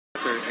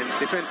and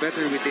defend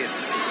better within.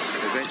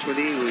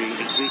 Eventually, we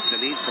increased the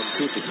lead from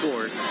 2 to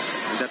 4,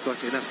 and that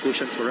was enough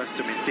cushion for us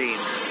to maintain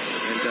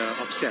and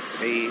offset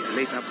a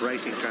late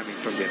uprising coming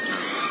from Vietnam.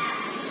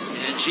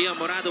 And Gia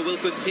Morado will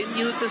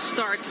continue to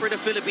start for the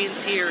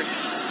Philippines here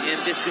in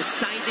this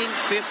deciding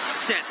 5th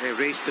set. A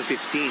race to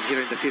 15 here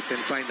in the 5th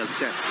and final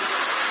set.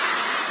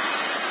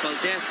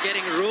 Valdez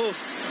getting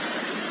roofed,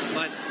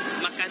 but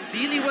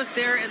Macandili was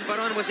there and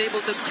Baron was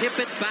able to tip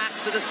it back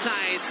to the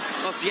side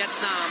of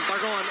Vietnam.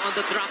 Baron on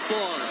the drop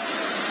ball.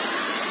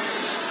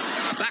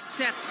 Back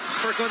set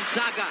for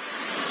Gonzaga.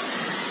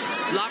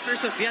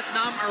 Blockers of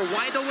Vietnam are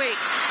wide awake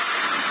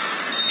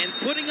and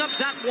putting up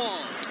that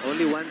wall.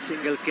 Only one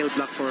single kill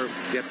block for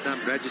Vietnam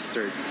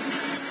registered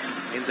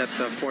in that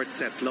 4th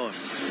set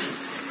loss.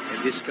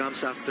 And this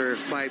comes after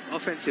 5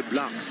 offensive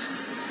blocks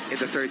in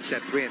the 3rd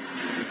set win.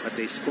 But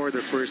they scored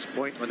their first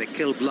point on a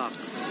kill block.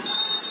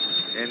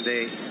 And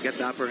they get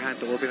the upper hand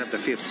to open up the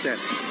 5th set.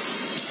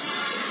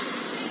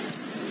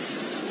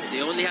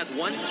 They only had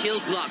 1 kill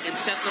block in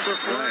set number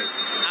 4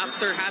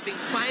 after having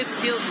 5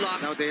 kill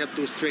blocks. Now they have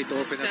 2 straight to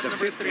open up the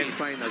 5th and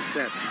final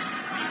set.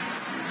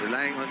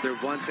 Relying on their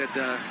wanted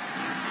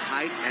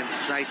height and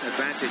size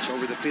advantage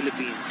over the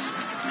Philippines.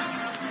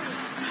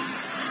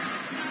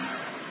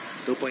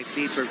 2-point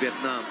lead for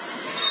Vietnam.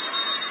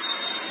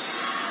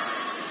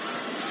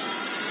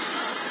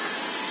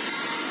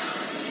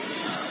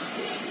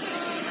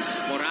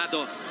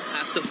 Morado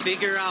has to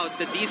figure out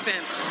the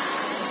defense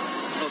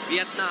of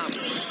Vietnam.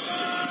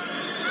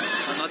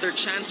 Another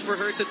chance for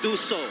her to do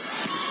so.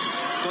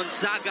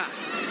 Gonzaga.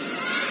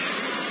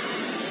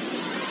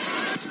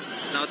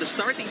 Now the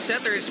starting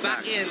setter is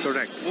back in.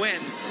 Correct.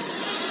 When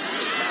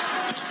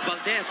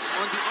Valdez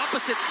on the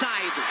opposite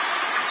side.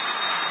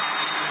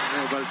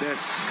 Now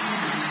Valdez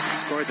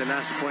scored the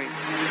last point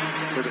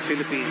for the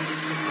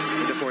Philippines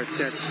in the 4th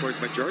set. Scored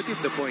majority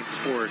of the points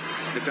for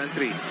the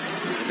country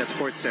in that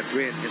 4th set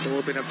win. And to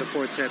open up the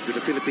 4th set with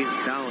the Philippines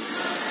down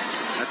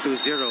at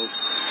 2-0,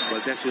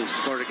 Valdez will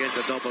score against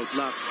a double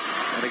block.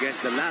 And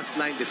against the last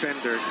line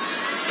defender,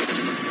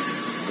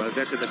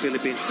 Valdez and the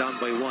Philippines down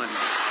by 1.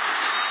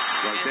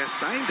 Valdez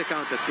tying the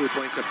count at 2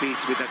 points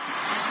apiece with that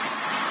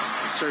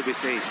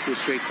service ace. 2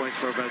 straight points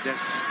for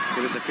Valdez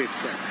here in the 5th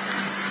set.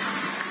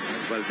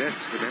 And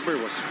Valdez, remember,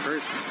 was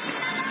hurt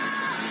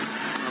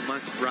a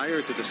month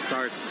prior to the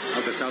start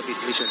of the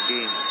Southeast Asian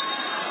Games.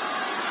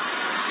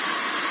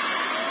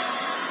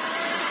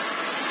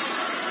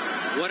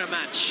 What a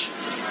match.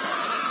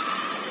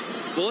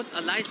 Both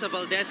Alyssa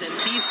Valdez and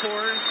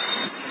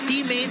T4,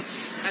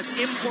 teammates as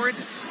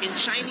imports in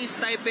Chinese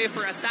Taipei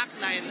for attack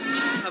line,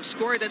 have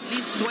scored at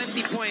least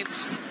 20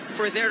 points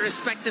for their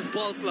respective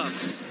ball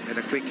clubs. And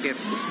a quick hit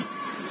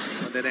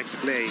on the next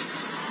play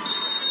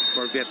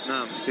for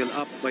Vietnam, still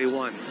up by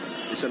 1,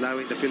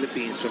 disallowing the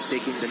Philippines from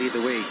taking the lead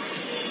away.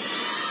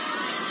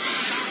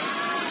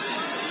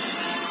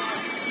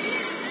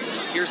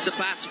 Here's the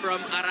pass from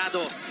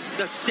Arado.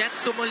 The set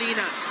to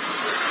Molina.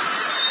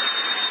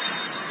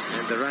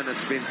 And the run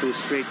has been 2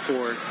 straight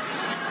for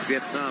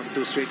Vietnam,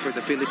 2 straight for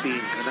the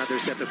Philippines. Another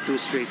set of 2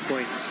 straight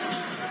points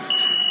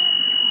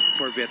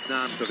for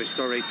Vietnam to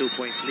restore a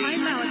 2-point lead.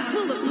 Timeout,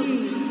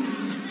 Philippines.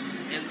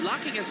 And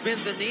blocking has been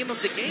the name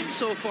of the game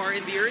so far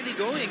in the early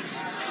goings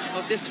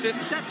of this 5th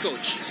set,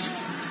 Coach.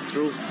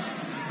 True.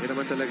 Yun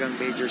naman talagang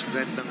major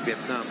strength ng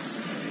Vietnam.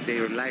 And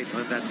they relied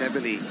on that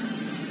heavily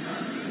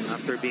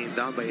after being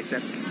down by a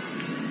set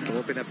to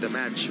open up the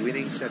match.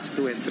 Winning sets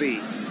 2 and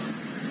 3.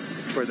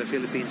 For the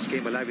Philippines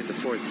came alive in the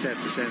 4th set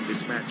to send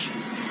this match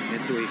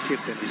into a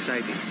 5th and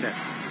deciding set.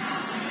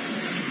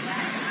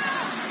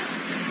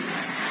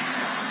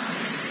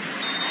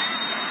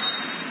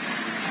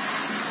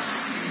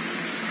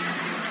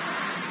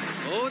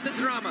 Oh, the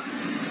drama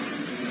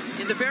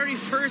in the very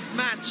first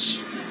match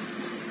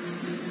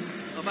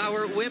of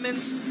our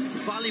women's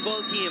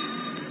volleyball team.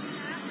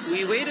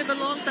 We waited a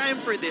long time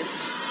for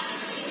this.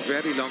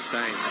 Very long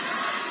time.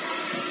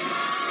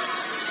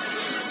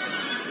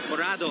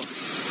 Morado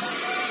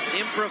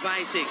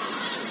improvising.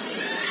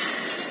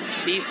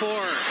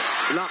 Before.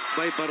 Blocked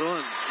by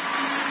Baron.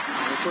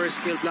 The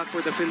first kill block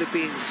for the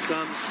Philippines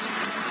comes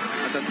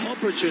at an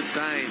opportune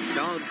time.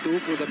 Down 2,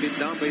 could have been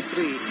down by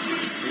 3.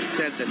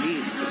 Instead, the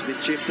lead has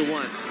been chipped to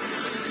 1.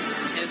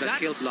 And the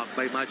kill block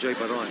by Majoy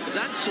Baron.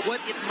 That's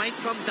what it might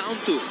come down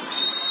to.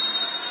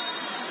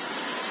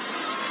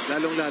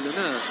 Lalong-lalo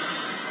na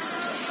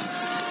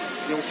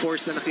yung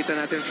force na nakita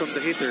natin from the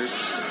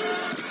hitters,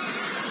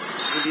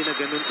 hindi na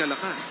ganun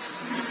kalakas.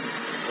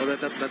 Well,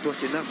 that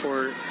was enough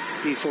for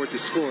T4 to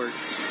score.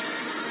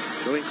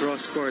 Going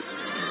cross-court,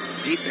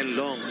 deep and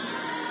long,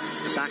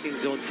 attacking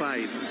zone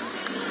 5.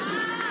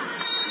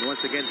 And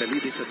once again, the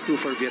lead is at 2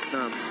 for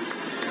Vietnam.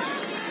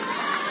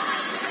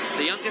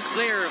 The youngest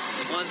player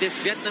on this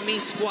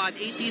Vietnamese squad,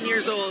 18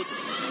 years old,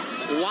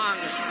 Wang,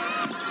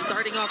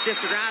 starting off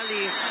this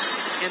rally.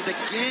 And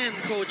again,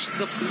 Coach,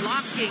 the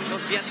blocking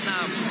of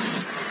Vietnam.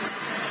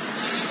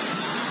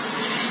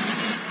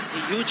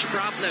 A huge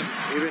problem.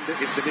 Even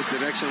if the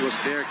misdirection was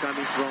there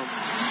coming from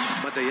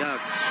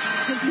Madayag,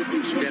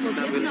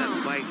 Vietnam will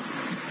not bite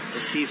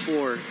and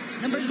T4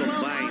 Number 12,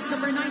 combined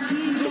number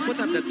 19, to put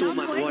up the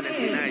two-man wall and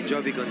Juan deny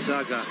Jovi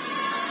Gonzaga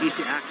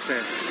easy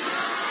access.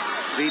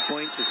 3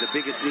 points is the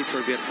biggest lead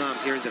for Vietnam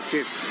here in the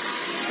 5th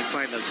and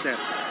final set.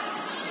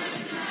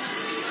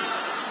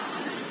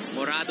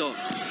 Morado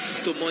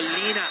to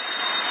Molina.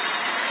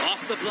 Off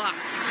the block.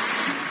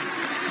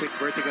 Quick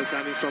vertical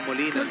coming from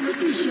Molina.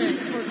 Substitution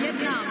for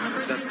Vietnam.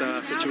 Number That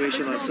 19,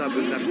 situational sub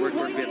will not work for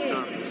Juan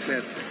Vietnam.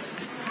 Instead,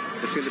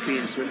 the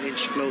Philippines will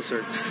inch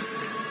closer.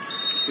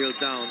 Still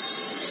down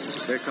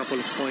by a couple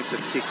of points at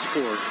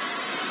 6-4.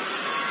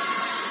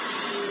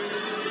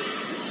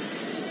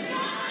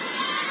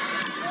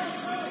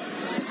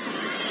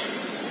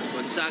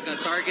 Gonzaga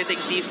targeting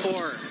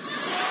T4.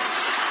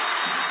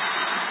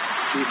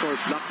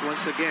 T4 blocked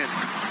once again.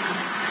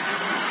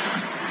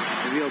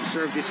 And we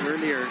observed this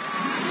earlier.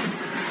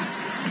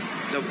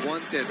 The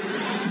wanted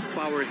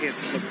power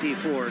hits of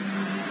T4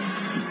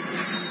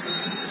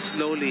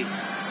 slowly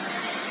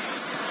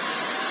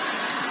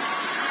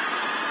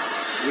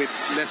with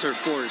lesser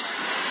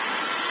force.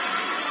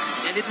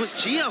 And it was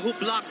Gia who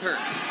blocked her.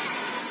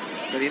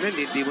 Kanina,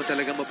 hindi mo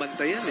talaga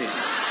mabantayan eh.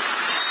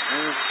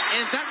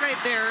 And that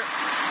right there,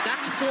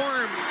 that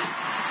form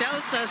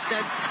tells us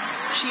that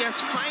she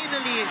has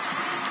finally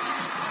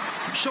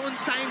shown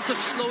signs of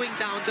slowing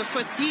down. The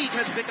fatigue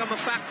has become a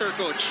factor,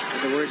 coach.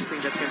 And the worst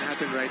thing that can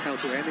happen right now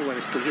to anyone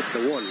is to hit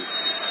the wall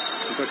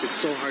because it's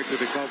so hard to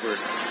recover.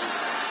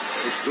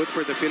 It's good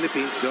for the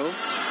Philippines though.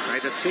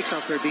 Tied at 6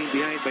 after being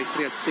behind by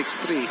 3 at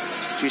 6-3.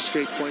 3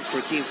 straight points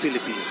for Team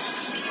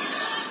Philippines.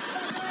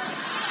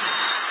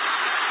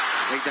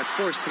 Make that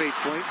 4 straight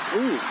points.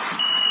 Ooh!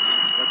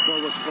 That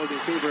ball was called in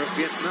favor of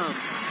Vietnam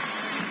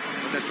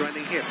on that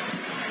running hit.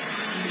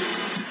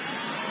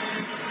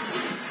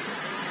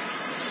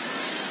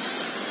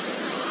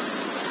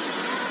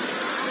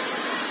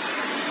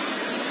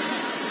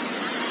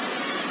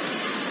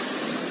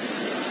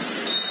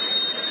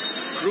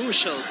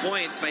 Crucial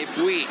point by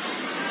Bui.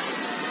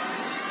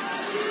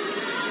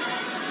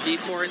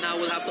 T4 now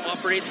will have to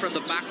operate from the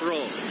back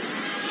row.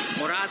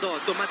 Morado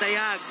to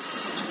Madayag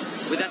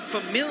with that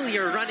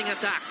familiar running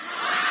attack.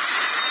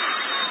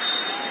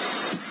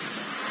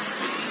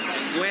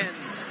 Gwen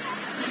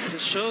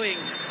just showing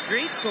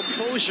great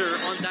composure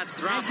on that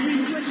drop. As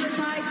we switch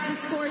sides, the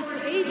score is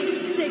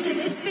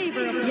 8-6 in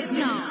favor of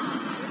Vietnam.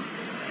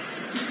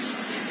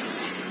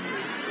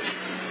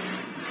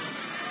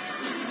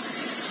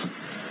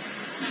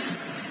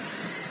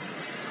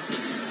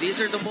 These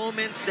are the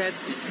moments that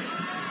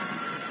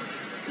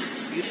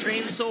you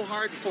train so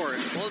hard for.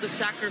 All the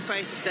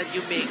sacrifices that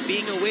you make,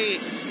 being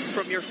away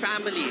from your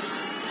family,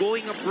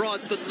 going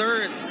abroad to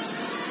learn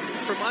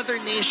from other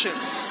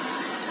nations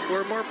who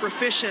are more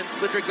proficient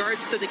with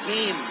regards to the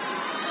game.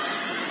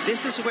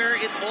 This is where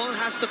it all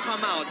has to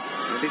come out.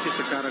 And this is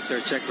a character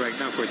check right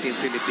now for Team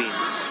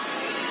Philippines.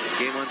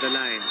 Game on the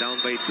line,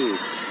 down by 2.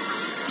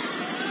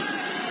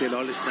 Still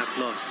all is not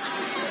lost.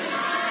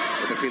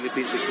 But the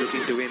Philippines is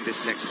looking to win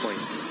this next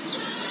point.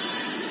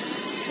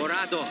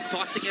 Morado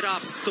tossing it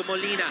up to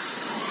Molina.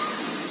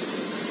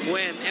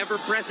 When ever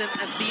present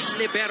as the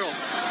libero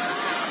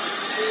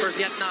for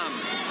Vietnam.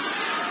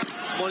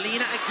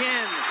 Molina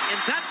again. And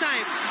that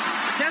time,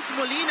 says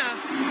Molina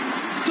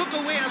took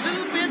away a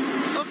little bit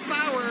of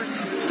power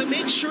to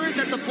make sure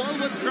that the ball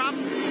would drop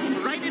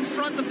right in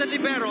front of the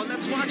libero.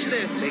 Let's watch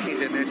this. Making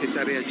the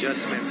necessary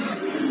adjustment.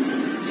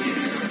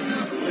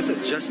 Just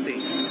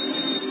adjusting.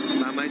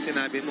 Tama yung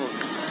sinabi mo.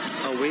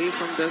 Away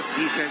from the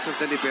defense of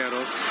the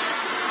libero.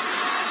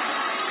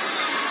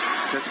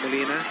 Says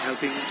Molina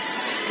helping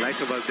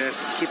Alyssa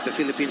Valdez keep the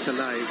Philippines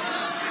alive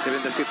here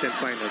in the 5th and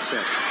final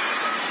set.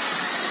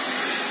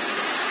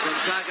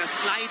 Gonzaga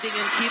sliding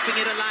and keeping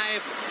it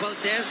alive.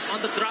 Valdez on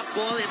the drop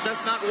ball. It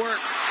does not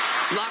work.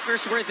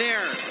 Blockers were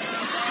there.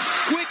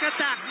 Quick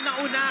attack.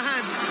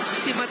 Naunahan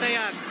si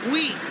Madayag.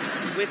 Bui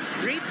with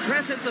great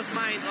presence of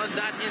mind on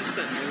that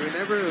instance. And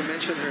whenever we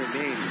mention her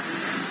name,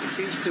 it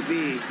seems to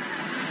be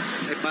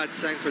a bad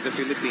sign for the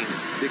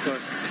Philippines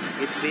because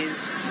it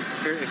means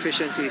her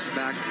efficiency is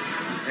back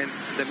and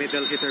the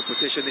middle hitter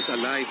position is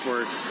alive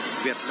for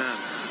Vietnam.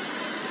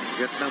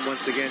 Vietnam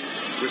once again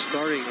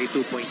restoring a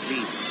 2-point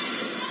lead.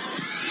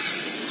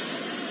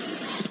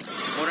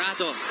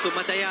 Morado to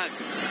Madayag.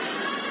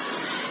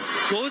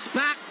 Goes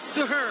back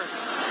to her.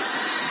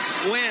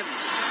 Gwen.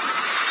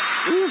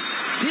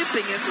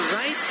 Tipping it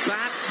right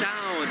back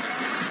down.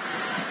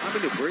 How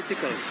many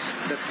verticals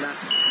that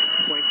last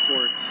point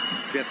for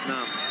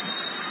Vietnam?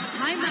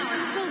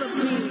 Timeout,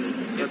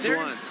 Philippines. That's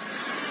one.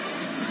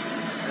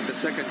 And the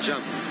second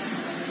jump.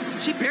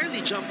 She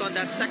barely jumped on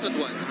that second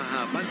one.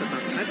 Hahaba,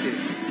 tatangkad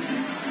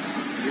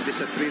eh. It is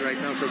a 3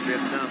 right now for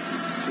Vietnam.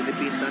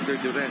 Philippines under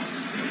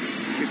duress.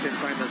 5th and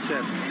final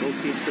set.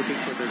 Both teams looking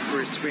for their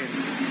first win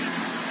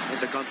in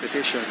the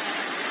competition.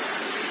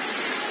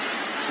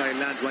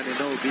 Thailand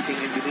 1-0, beating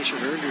Indonesia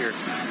earlier.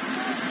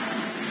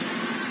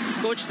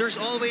 Coach, there's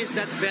always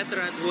that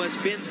veteran who has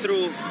been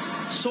through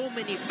so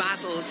many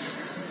battles,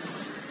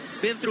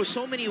 been through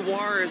so many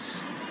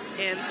wars,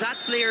 And that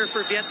player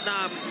for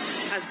Vietnam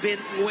has been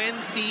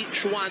Thi Thuy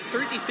Tran,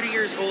 33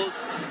 years old,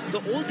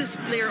 the oldest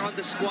player on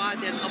the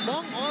squad. And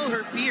among all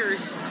her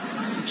peers,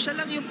 siya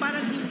lang yung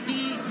parang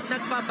hindi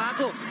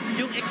nagbabago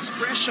yung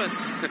expression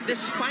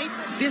despite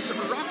this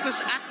raucous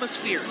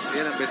atmosphere.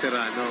 Yan ang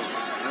veterano.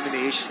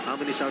 How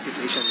many Southeast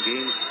Asian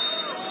games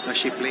has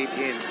she played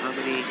in? How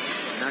many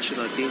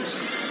national teams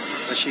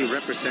has she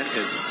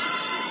represented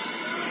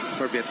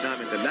for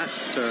Vietnam in the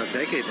last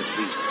decade at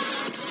least?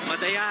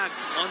 Madayag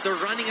on the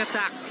running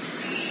attack.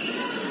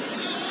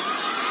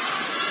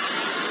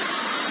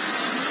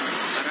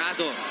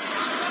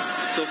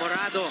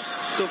 Morado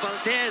to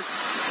Valdez.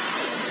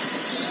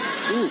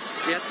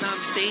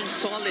 Vietnam staying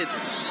solid.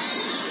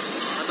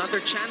 Another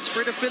chance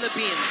for the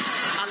Philippines.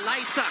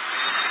 Alyssa.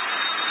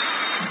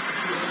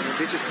 And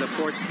this is the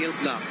 4th kill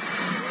block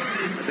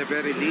at the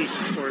very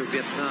least for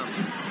Vietnam.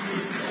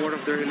 4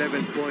 of their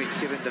 11 points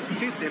here in the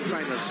 5th and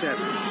final set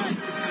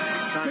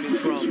coming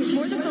from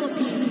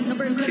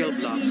kill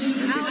blocks.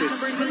 And this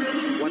is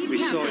what we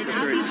saw in the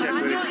 3rd set,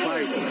 where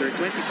 5 of their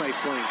 25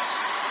 points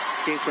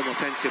came from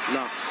offensive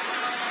blocks.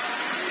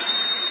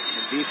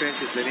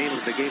 Defense is the name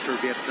of the game for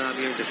Vietnam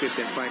here in the 5th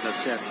and final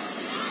set.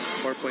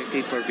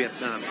 4.8 for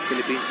Vietnam.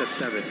 Philippines at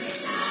 7.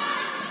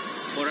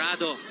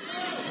 Morado.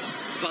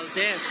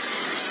 Valdez.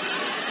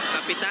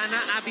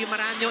 Capitana Abby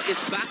Maraño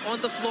is back on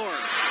the floor.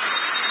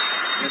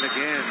 And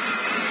again,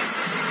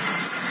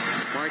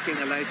 marking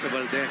Alyssa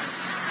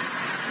Valdez.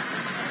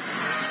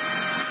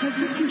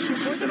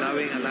 Substitution. He's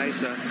allowing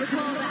Alyssa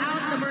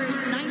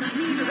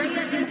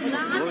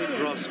going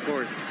cross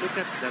court. Look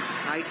at that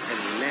height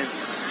and length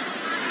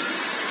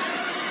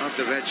of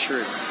the red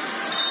shirts.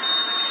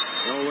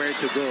 Nowhere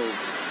to go.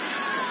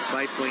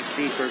 5-point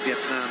lead for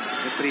Vietnam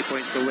and 3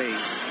 points away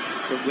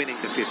from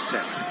winning the 5th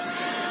set.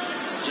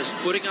 Just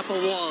putting up a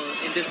wall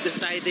in this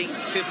deciding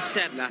 5th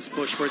set. Last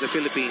push for the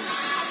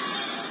Philippines.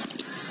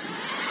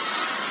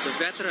 The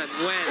veteran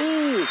Nguyen.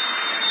 Ooh!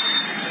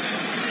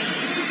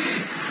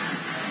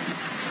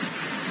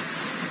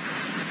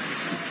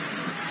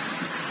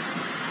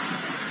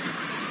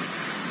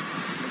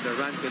 And the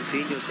run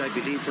continues, I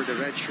believe, for the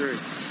red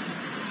shirts.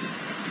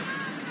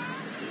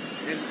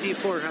 And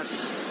T4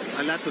 has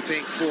a lot to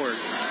thank for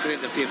during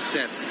the 5th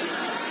set.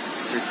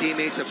 Her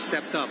teammates have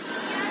stepped up,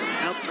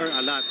 helped her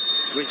a lot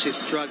when she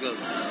struggled,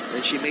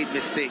 when she made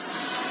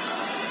mistakes.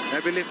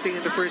 Heavy lifting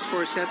in the first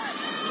 4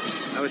 sets.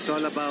 Now it's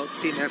all about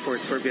team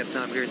effort for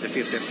Vietnam here in the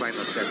 5th and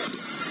final set.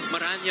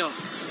 Maraño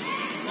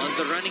on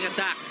the running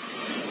attack.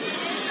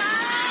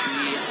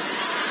 We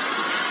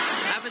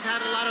haven't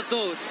had a lot of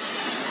those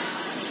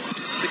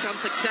become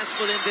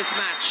successful in this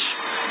match.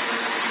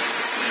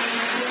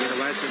 It's been a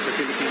while since the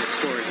Philippines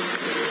scored.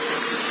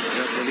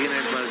 Molina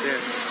and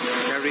Valdez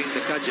carrying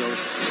the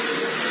cudgels.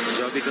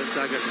 Jovi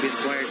Gonzaga has been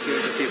tired here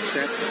in the 5th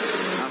set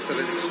after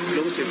an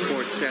explosive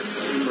 4th set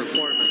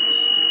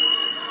performance.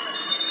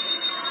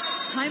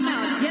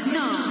 Timeout,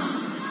 Vietnam.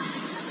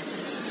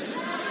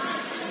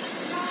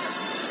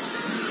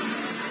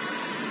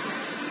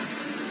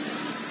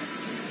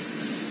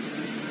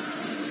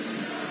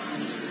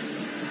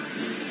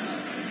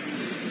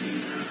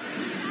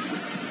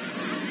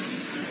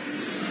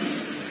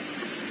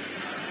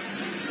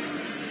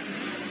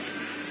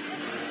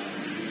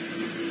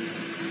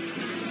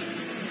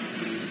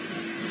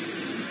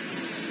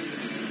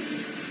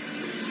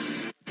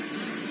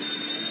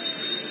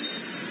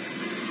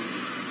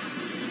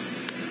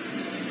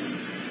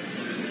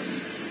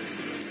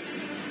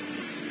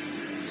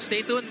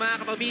 Stay tuned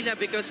mga kapamilya,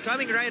 because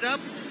coming right up,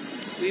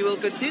 we will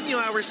continue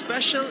our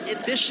special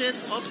edition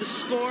of The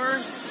Score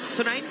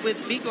tonight with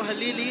Vico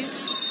Halili,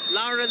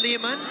 Laura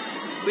Lehman.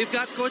 We've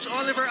got Coach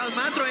Oliver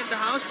Almandro in the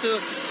house to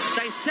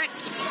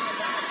dissect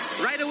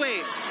right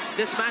away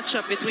this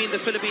matchup between the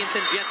Philippines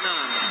and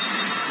Vietnam.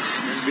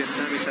 And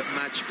Vietnam is at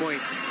match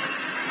point.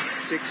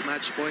 6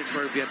 match points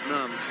for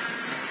Vietnam.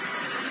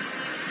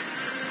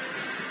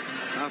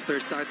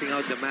 After starting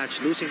out the match,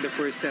 losing the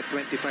first set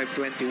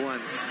 25-21.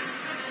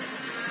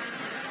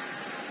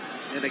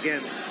 And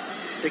again,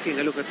 taking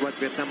a look at what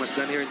Vietnam has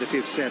done here in the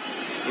 5th set,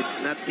 it's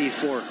not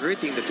T4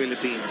 hurting the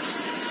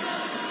Philippines.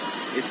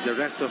 It's the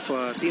rest of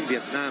Team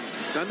Vietnam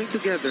coming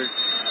together,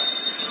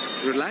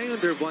 relying on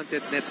their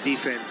vaunted net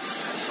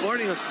defense,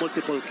 scoring of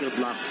multiple kill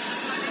blocks.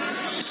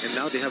 And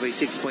now they have a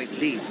 6-point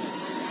lead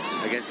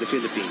against the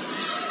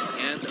Philippines.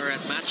 And are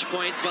at match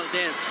point,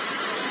 Valdez.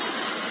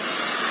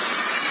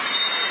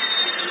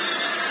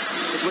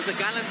 It was a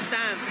gallant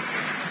stand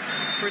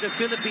for the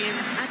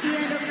Philippines, At the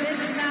end of this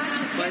match,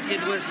 but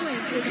it was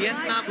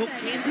Vietnam who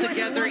came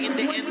together in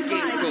the end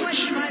game,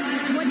 Coach.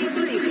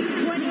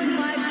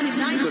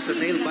 25-23, It was a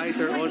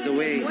nail-biter all the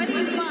way.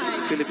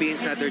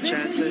 Philippines had their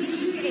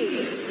chances.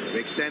 We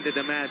extended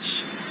the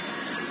match,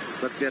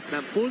 but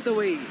Vietnam pulled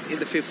away in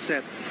the 5th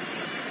set.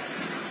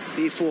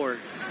 T4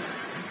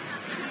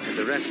 and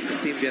the rest of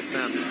Team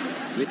Vietnam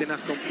with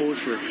enough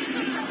composure,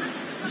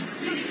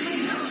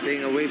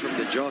 staying away from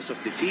the jaws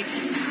of defeat,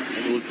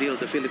 and will deal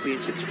the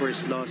Philippines its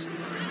first loss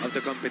of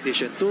the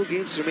competition. 2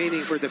 games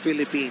remaining for the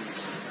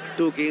Philippines.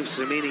 2 games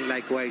remaining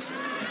likewise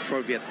for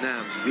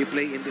Vietnam. We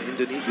play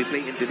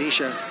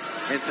Indonesia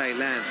and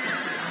Thailand.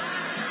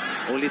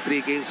 Only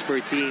 3 games per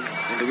team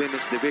in the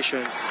women's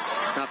division.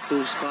 Top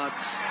 2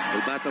 spots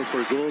will battle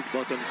for gold.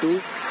 Bottom 2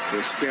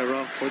 will square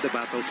off for the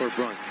battle for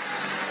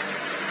bronze.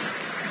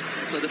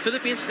 So the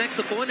Philippines' next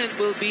opponent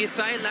will be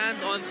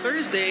Thailand on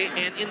Thursday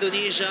and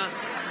Indonesia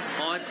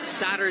on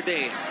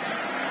Saturday.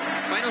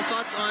 Final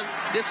thoughts on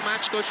this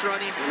match, Coach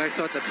Ronnie? Well, I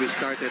thought that we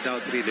started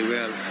out really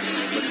well,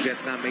 but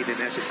Vietnam made the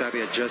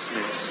necessary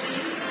adjustments.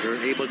 They were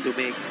able to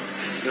make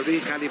the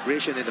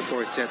recalibration in the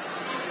 4th set,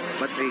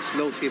 but a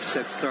slow 5th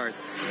set start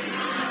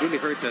really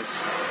hurt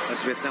us,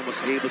 as Vietnam was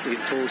able to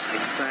impose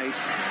its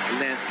size,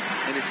 length,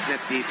 and its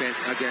net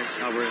defense against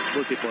our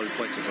multiple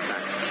points of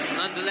attack.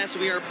 Nonetheless,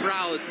 we are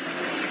proud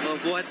of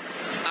what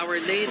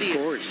our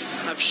ladies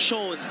have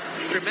shown.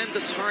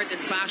 Tremendous heart and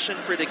passion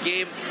for the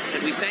game,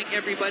 and we thank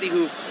everybody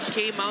who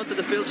came out to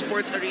the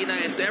PhilSports Arena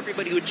and to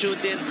everybody who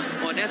tuned in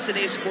on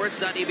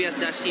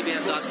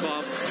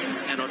snasports.abs-cbn.com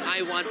and on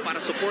I1 para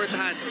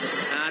suportahan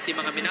ang ating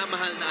mga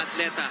minamahal na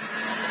atleta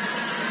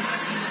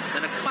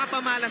na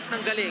nagpapamalas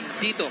ng galing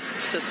dito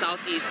sa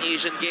Southeast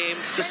Asian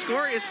Games. The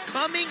score is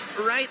coming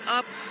right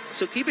up,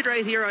 so keep it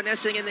right here on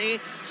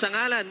SNA. Sa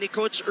ngalan ni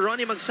Coach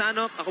Ronnie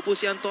Magsanok, ako po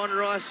si Anton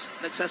Ross,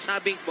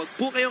 nagsasabing wag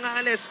po kayong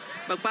aalis,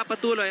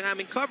 magpapatuloy ang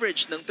aming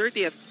coverage ng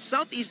 30th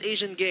Southeast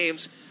Asian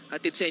Games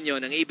hatid sa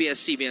inyo ng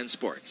ABS-CBN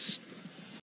Sports.